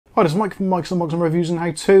Hi, this is Mike from Mike's Unboxing Reviews and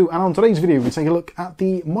How To, and on today's video we take a look at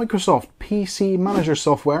the Microsoft PC Manager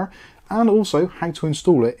software and also how to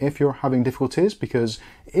install it if you're having difficulties, because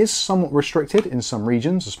it is somewhat restricted in some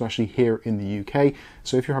regions, especially here in the UK.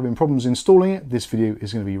 So if you're having problems installing it, this video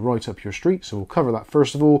is going to be right up your street. So we'll cover that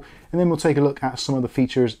first of all, and then we'll take a look at some of the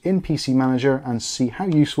features in PC Manager and see how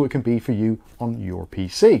useful it can be for you on your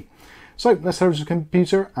PC. So let's head over to the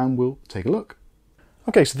computer and we'll take a look.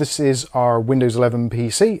 Okay, so this is our Windows 11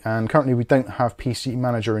 PC, and currently we don't have PC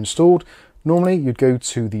Manager installed. Normally you'd go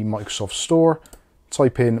to the Microsoft Store,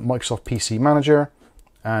 type in Microsoft PC Manager,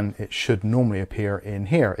 and it should normally appear in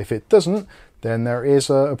here. If it doesn't, then there is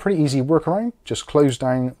a pretty easy workaround. Just close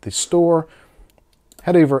down the store,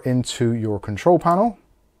 head over into your control panel,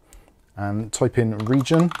 and type in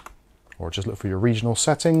region, or just look for your regional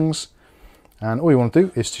settings. And all you want to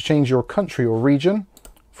do is to change your country or region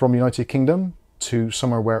from United Kingdom to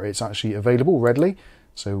somewhere where it's actually available readily.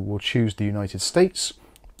 So we'll choose the United States.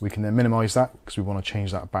 We can then minimize that because we want to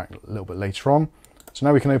change that back a little bit later on. So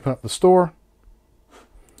now we can open up the store,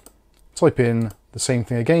 type in the same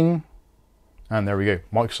thing again, and there we go.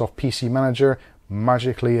 Microsoft PC Manager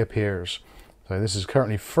magically appears. So this is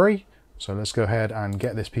currently free. So let's go ahead and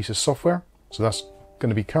get this piece of software. So that's going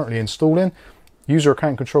to be currently installing. User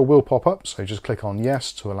account control will pop up. So just click on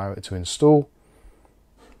yes to allow it to install.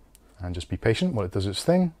 And just be patient while it does its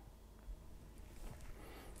thing.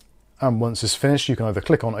 And once it's finished, you can either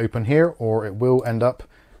click on open here, or it will end up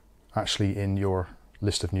actually in your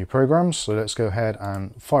list of new programs. So let's go ahead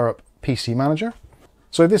and fire up PC Manager.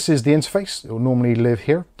 So this is the interface. It will normally live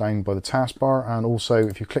here down by the taskbar, and also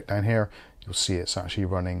if you click down here, you'll see it's actually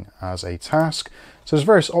running as a task. So there's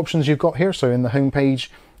various options you've got here. So in the home page,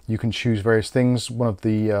 you can choose various things. One of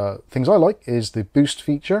the things I like is the boost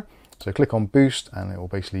feature. So click on boost and it will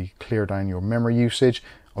basically clear down your memory usage.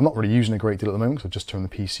 I'm not really using a great deal at the moment, so I've just turned the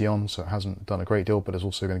PC on, so it hasn't done a great deal, but it's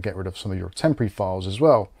also going to get rid of some of your temporary files as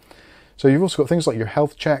well. So you've also got things like your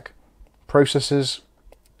health check, processes,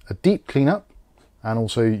 a deep cleanup, and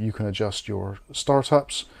also you can adjust your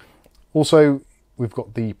startups. Also, we've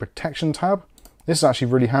got the protection tab. This is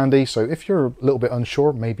actually really handy. So if you're a little bit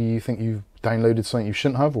unsure, maybe you think you've downloaded something you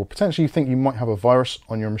shouldn't have, or potentially you think you might have a virus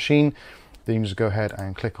on your machine, then you can just go ahead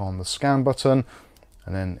and click on the scan button,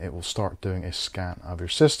 and then it will start doing a scan of your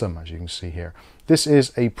system, as you can see here. This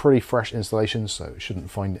is a pretty fresh installation, so it shouldn't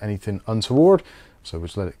find anything untoward. So we'll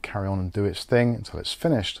just let it carry on and do its thing until it's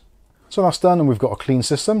finished. So that's done, and we've got a clean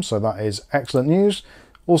system, so that is excellent news.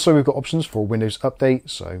 Also, we've got options for Windows Update,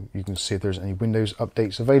 so you can see if there's any Windows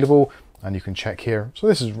updates available, and you can check here. So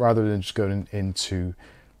this is rather than just going into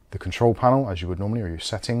the control panel as you would normally, or your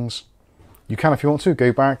settings. You can, if you want to,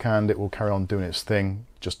 go back and it will carry on doing its thing,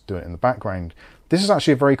 just do it in the background. This is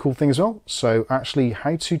actually a very cool thing as well. So actually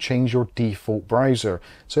how to change your default browser.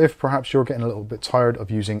 So if perhaps you're getting a little bit tired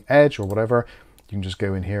of using Edge or whatever, you can just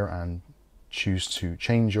go in here and choose to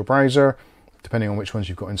change your browser. Depending on which ones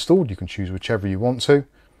you've got installed, you can choose whichever you want to.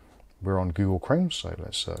 We're on Google Chrome, so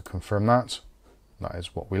let's confirm that. That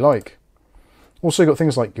is what we like. Also got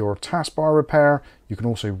things like your taskbar repair. You can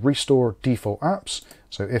also restore default apps.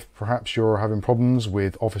 So if perhaps you're having problems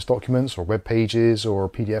with Office documents or web pages or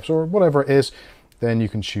PDFs or whatever it is, then you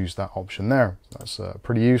can choose that option there. That's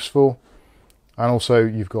pretty useful. And also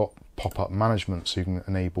you've got pop-up management, so you can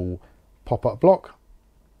enable pop-up block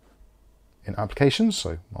in applications.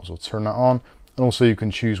 So might as well turn that on. And also you can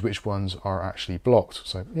choose which ones are actually blocked.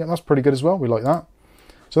 So yeah, that's pretty good as well. We like that.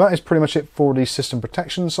 So that is pretty much it for the system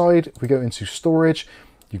protection side. If we go into storage,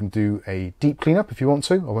 you can do a deep cleanup if you want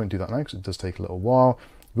to. I won't do that now because it does take a little while.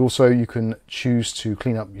 Also, you can choose to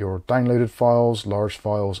clean up your downloaded files, large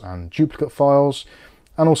files, and duplicate files.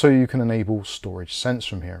 And also you can enable storage sense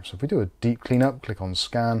from here. So if we do a deep cleanup, click on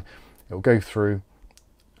scan, it will go through,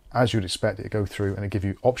 as you'd expect it to go through, and it'll give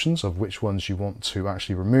you options of which ones you want to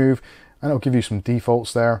actually remove. And it'll give you some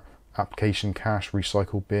defaults there: application cache,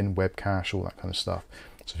 recycle bin, web cache, all that kind of stuff.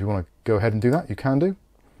 So if you want to go ahead and do that, you can do.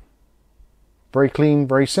 Very clean,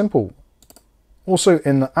 very simple. Also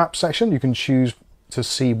in the app section, you can choose to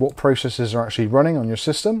see what processes are actually running on your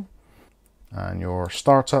system. And your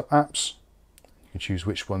startup apps, you can choose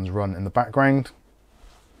which ones run in the background.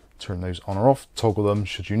 Turn those on or off, toggle them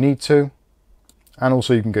should you need to. And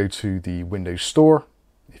also you can go to the Windows Store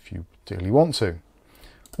if you particularly want to.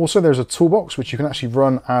 Also there's a toolbox which you can actually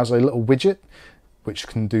run as a little widget, which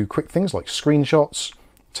can do quick things like screenshots,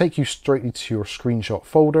 take you straight to your screenshot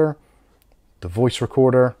folder, the voice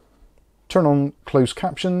recorder, turn on closed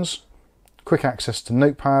captions, quick access to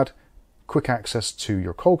Notepad, quick access to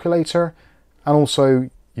your calculator, and also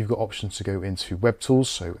you've got options to go into web tools,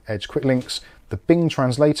 so Edge Quick Links, the Bing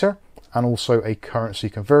translator, and also a currency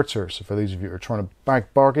converter. So for those of you who are trying to bag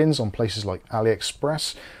bargains on places like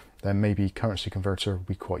AliExpress, then maybe currency converter would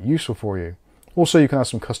be quite useful for you. Also, you can add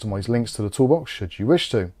some customized links to the toolbox should you wish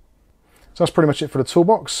to. So that's pretty much it for the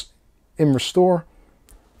toolbox. In Restore,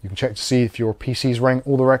 you can check to see if your PC is running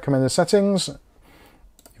all the recommended settings.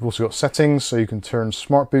 You've also got settings, so you can turn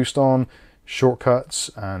Smart Boost on, shortcuts,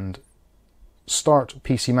 and start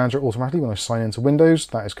PC Manager automatically when I sign into Windows.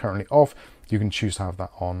 That is currently off. You can choose to have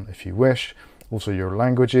that on if you wish. Also your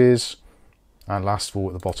languages. And last of all,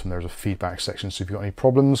 at the bottom, there's a feedback section. So if you've got any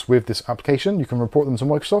problems with this application, you can report them to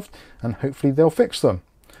Microsoft and hopefully they'll fix them.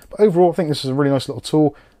 But overall, I think this is a really nice little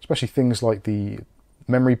tool, especially things like the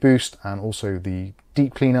memory boost and also the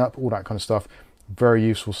deep cleanup, all that kind of stuff. Very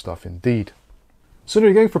useful stuff indeed. So there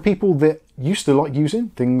you go, for people that used to like using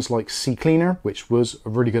things like CCleaner, which was a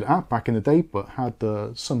really good app back in the day, but had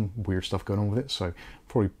some weird stuff going on with it. So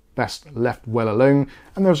probably best left well alone.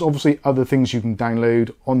 And there's obviously other things you can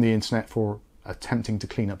download on the internet for attempting to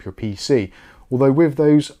clean up your PC. Although with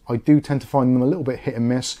those, I do tend to find them a little bit hit and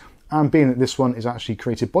miss. And being that this one is actually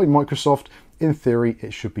created by Microsoft, in theory,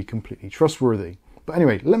 it should be completely trustworthy. But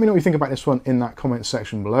anyway, let me know what you think about this one in that comment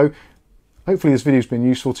section below. Hopefully this video's been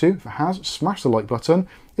useful too. If it has, smash the like button.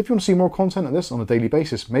 If you want to see more content like this on a daily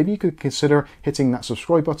basis, maybe you could consider hitting that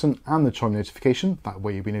subscribe button and the chime notification. That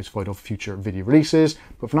way you'll be notified of future video releases.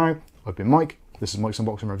 But for now, I've been Mike. This is Mike's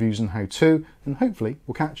Unboxing Reviews and How To, and hopefully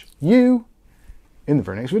we'll catch you in the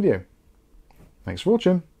very next video. Thanks for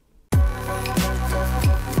watching.